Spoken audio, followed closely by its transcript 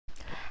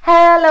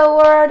Hello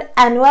world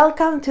and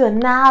welcome to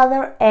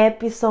another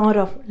episode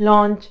of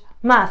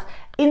LaunchMas.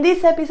 In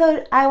this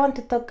episode I want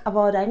to talk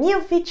about a new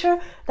feature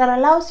that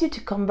allows you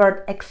to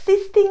convert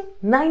existing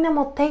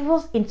Dynamo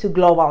tables into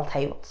global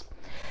tables.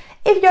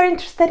 If you're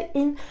interested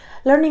in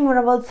learning more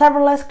about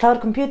serverless,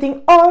 cloud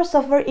computing or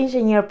software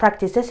engineer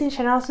practices in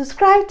general,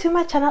 subscribe to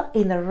my channel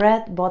in the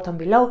red button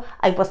below.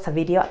 I post a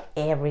video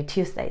every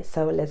Tuesday,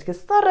 so let's get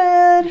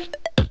started.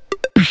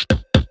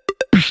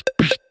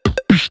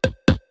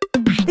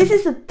 This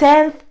is the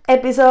 10th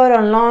episode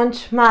on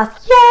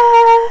LaunchMas.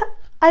 Yeah!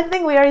 I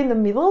think we are in the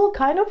middle,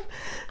 kind of.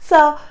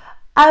 So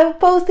I'm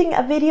posting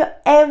a video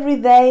every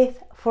day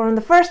from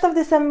the 1st of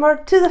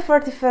December to the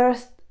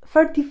 35th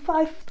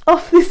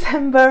of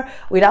December,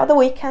 without the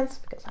weekends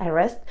because I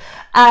rest,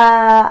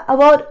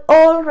 about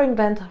all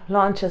reinvent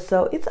launches.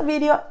 So it's a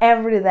video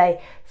every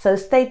day, so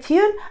stay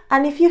tuned.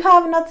 And if you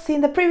have not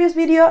seen the previous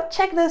video,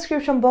 check the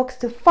description box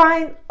to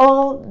find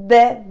all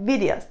the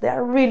videos. They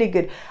are really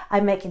good.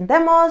 I'm making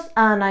demos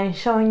and I'm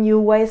showing you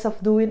ways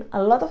of doing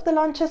a lot of the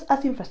launches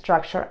as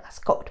infrastructure as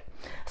code,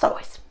 as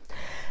always.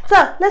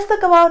 So let's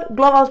talk about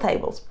global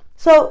tables.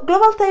 So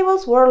global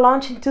tables were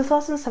launched in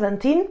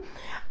 2017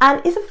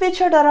 and it's a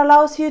feature that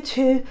allows you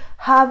to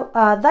have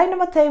a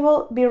Dynamo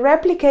table be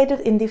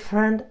replicated in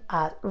different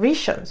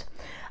regions.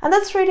 And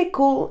that's really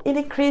cool. It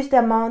increased the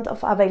amount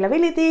of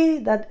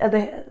availability,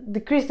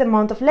 decreased the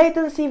amount of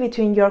latency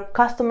between your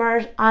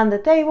customers and the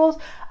tables,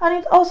 and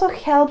it also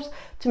helps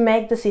to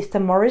make the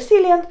system more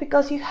resilient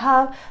because you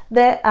have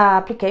the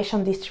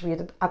application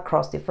distributed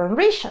across different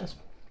regions.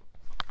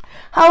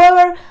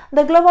 However,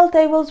 the global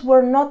tables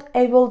were not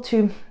able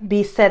to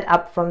be set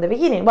up from the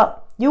beginning.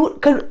 Well, you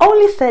can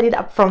only set it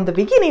up from the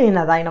beginning in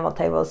a Dynamo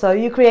table. So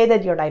you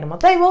created your Dynamo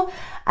table,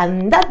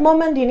 and in that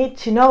moment you need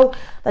to know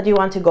that you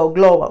want to go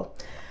global.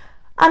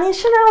 And in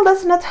general,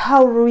 that's not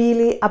how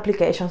really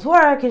applications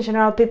work. In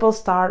general, people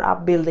start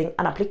up building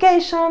an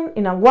application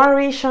in a one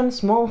region,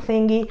 small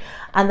thingy,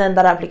 and then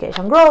that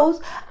application grows,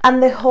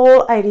 and the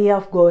whole idea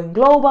of going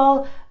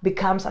global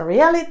becomes a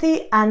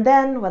reality. And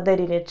then what they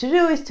needed to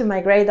do is to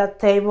migrate that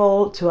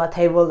table to a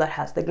table that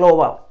has the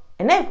global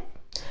enabled.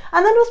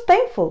 And that was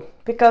painful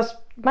because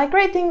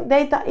migrating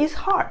data is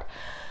hard.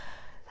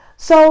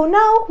 So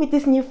now with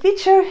this new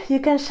feature, you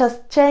can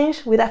just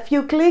change with a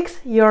few clicks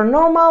your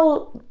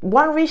normal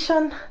one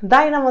region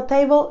Dynamo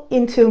table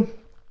into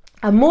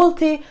a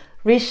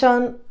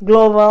multi-region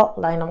global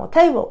Dynamo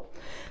table.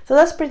 So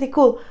that's pretty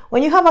cool.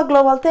 When you have a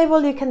global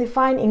table, you can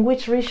define in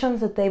which regions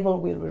the table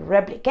will be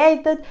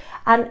replicated,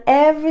 and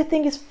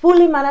everything is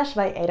fully managed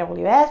by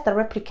AWS, the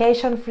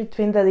replication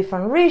between the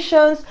different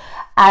regions,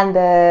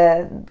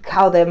 and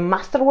how the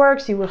master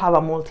works. You will have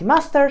a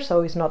multi-master,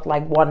 so it's not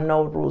like one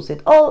node rules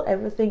it all.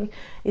 Everything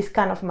is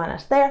kind of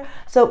managed there.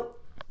 So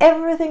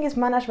everything is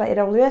managed by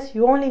AWS.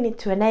 You only need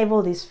to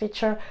enable this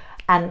feature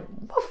and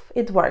poof,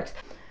 it works.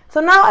 So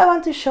now I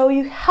want to show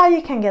you how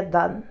you can get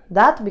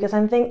that because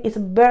I think it's a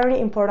very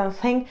important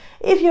thing.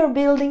 If you're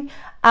building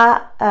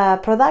a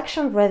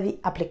production-ready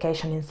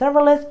application in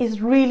serverless, it's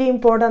really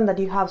important that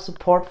you have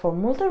support for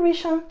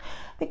multi-region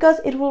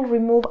because it will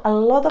remove a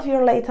lot of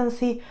your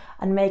latency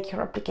and make your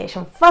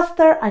application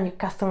faster and your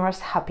customers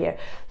happier.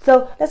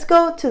 So let's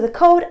go to the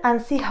code and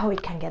see how we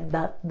can get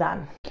that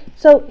done.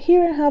 So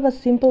here I have a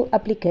simple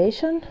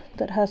application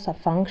that has a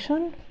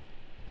function,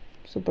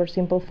 super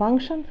simple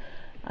function,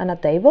 and a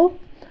table.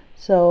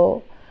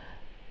 So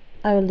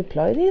I will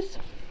deploy this.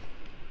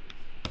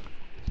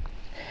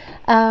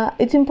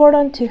 It's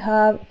important to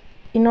have,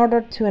 in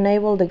order to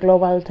enable the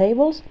global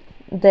tables,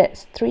 the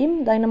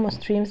stream, Dynamo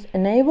streams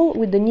enable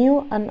with the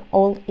new and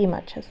old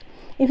images.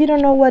 If you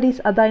don't know what is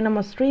a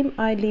Dynamo stream,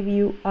 I leave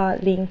you a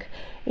link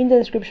in the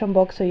description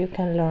box so you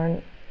can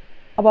learn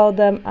about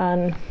them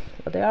and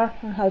what they are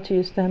and how to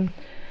use them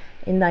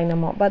in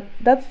Dynamo. But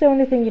that's the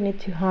only thing you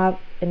need to have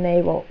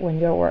enabled when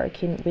you're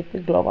working with the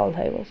global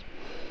tables.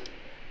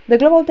 The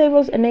global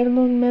tables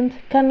enablement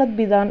cannot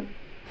be done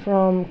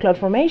from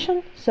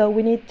CloudFormation, so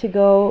we need to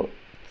go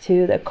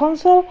to the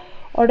console,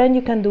 or then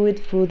you can do it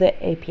through the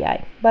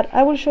API. But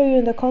I will show you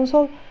in the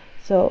console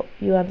so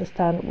you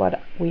understand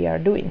what we are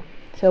doing.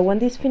 So when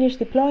this finishes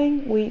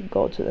deploying, we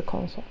go to the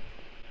console.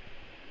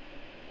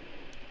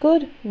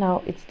 Good,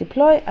 now it's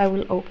deployed. I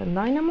will open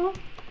Dynamo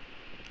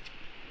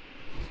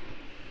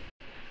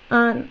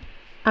and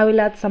I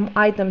will add some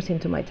items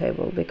into my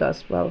table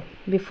because, well,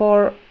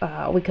 before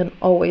we can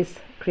always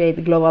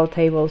create global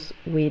tables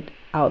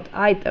without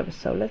items.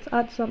 So let's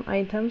add some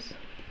items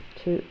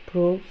to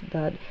prove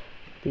that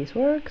this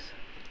works.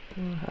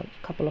 I have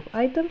a couple of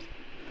items.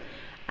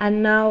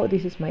 And now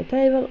this is my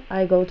table.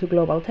 I go to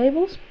global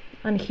tables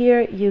and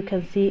here you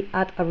can see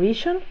add a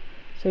region.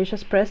 So you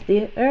just press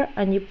there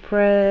and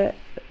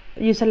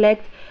you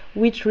select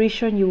which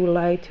region you would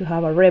like to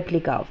have a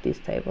replica of this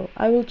table.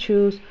 I will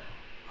choose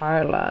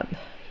Ireland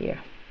here.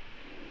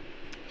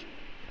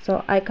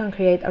 So I can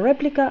create a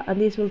replica and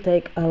this will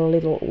take a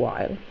little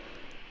while.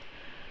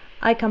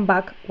 I come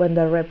back when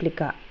the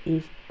replica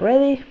is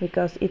ready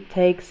because it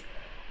takes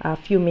a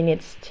few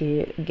minutes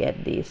to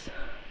get this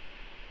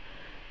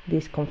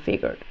this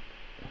configured.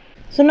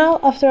 So now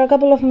after a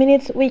couple of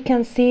minutes we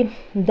can see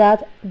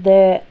that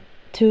the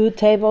two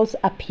tables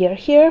appear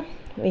here.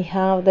 We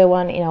have the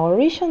one in our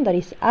region that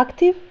is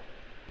active,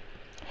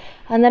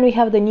 and then we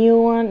have the new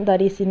one that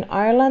is in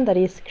Ireland that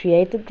is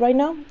created right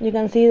now. You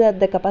can see that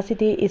the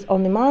capacity is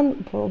on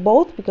demand for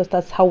both because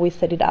that's how we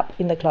set it up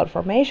in the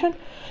CloudFormation.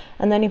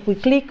 And then if we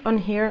click on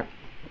here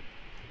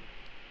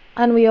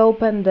and we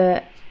open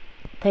the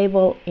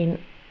table in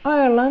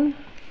Ireland,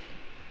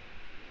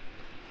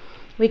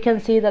 we can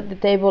see that the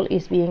table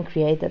is being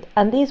created,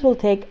 and this will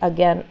take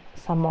again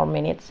some more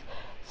minutes.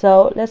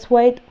 So let's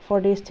wait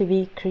for this to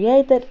be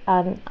created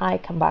and I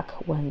come back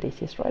when this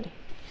is ready.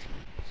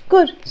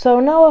 Good, so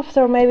now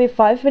after maybe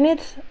 5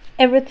 minutes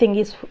everything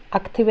is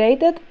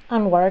activated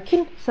and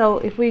working. So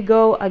if we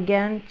go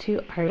again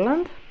to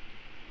Ireland,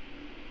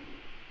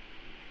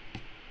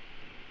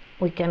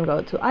 we can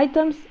go to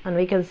items and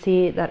we can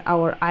see that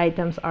our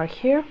items are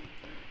here.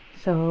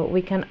 So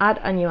we can add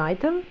a new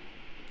item.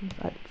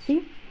 Let's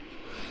see.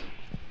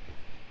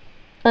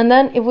 And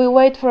then if we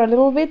wait for a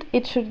little bit,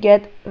 it should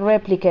get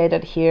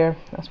replicated here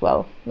as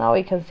well. Now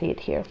we can see it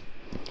here.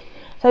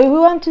 So if we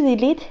want to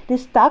delete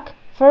this tag,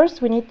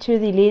 first we need to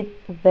delete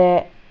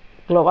the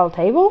global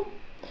table,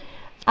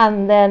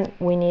 and then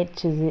we need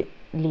to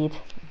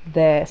delete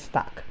the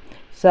stack.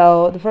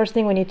 So the first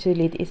thing we need to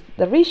delete is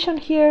the region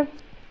here,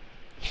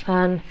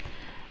 and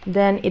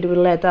then it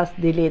will let us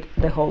delete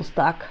the whole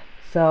stack.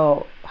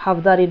 So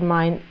have that in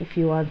mind if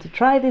you want to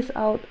try this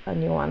out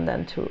and you want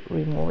then to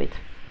remove it.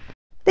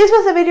 This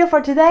was the video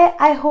for today.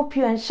 I hope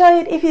you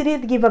enjoyed it. If you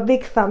did, give a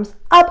big thumbs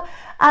up.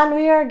 And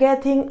we are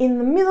getting in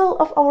the middle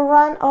of our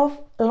run of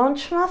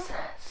LaunchMas,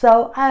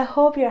 so I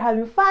hope you're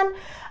having fun,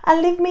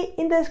 and leave me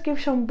in the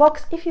description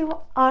box if you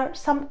are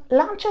some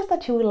launches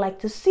that you would like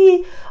to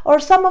see, or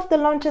some of the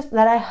launches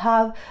that I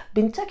have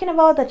been talking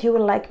about that you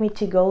would like me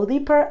to go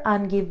deeper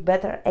and give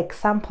better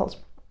examples.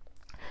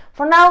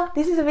 For now,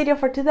 this is the video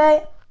for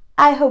today.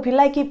 I hope you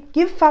like it.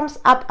 Give thumbs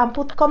up and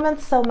put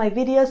comments so my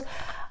videos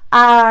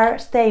are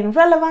staying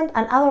relevant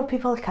and other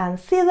people can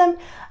see them.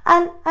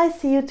 And I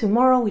see you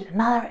tomorrow with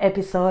another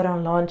episode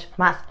on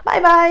LaunchMas.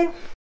 Bye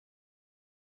bye!